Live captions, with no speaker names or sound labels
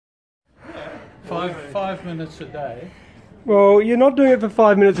5 minutes a day. Well, you're not doing it for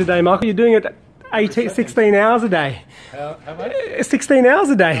 5 minutes a day, Michael. You're doing it 16 hours a day. How much? 16 hours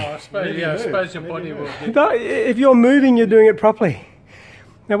a day. Oh, I suppose your body will get... No, if you're moving, you're doing it properly.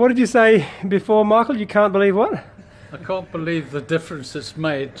 Now, what did you say before, Michael? You can't believe what? I can't believe the difference it's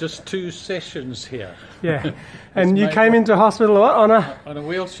made. Just 2 sessions here. Yeah. And you came into hospital what, on a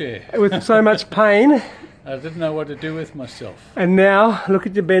wheelchair. With so much pain. I didn't know what to do with myself. And now, look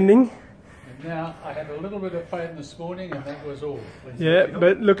at your bending. And now, I had a little bit of pain this morning and that was all. Yeah,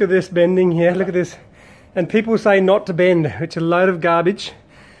 but look at this bending here. Look at this. And people say not to bend, which is a load of garbage.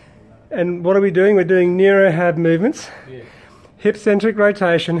 And what are we doing? We're doing NeuroHAB movements. Yeah. Hip-centric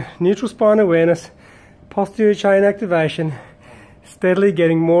rotation, neutral spine awareness, posterior chain activation, steadily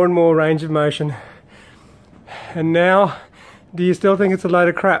getting more and more range of motion. And now, do you still think it's a load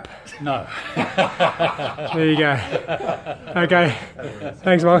of crap? No. There you go. Okay.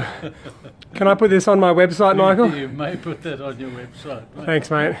 Thanks, Mike. Can I put this on my website, Michael? You may put that on your website, mate. Thanks,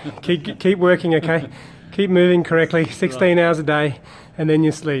 mate. Keep working, okay? Keep moving correctly, 16 hours a day, and then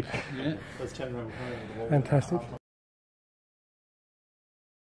you sleep. Yeah. Fantastic.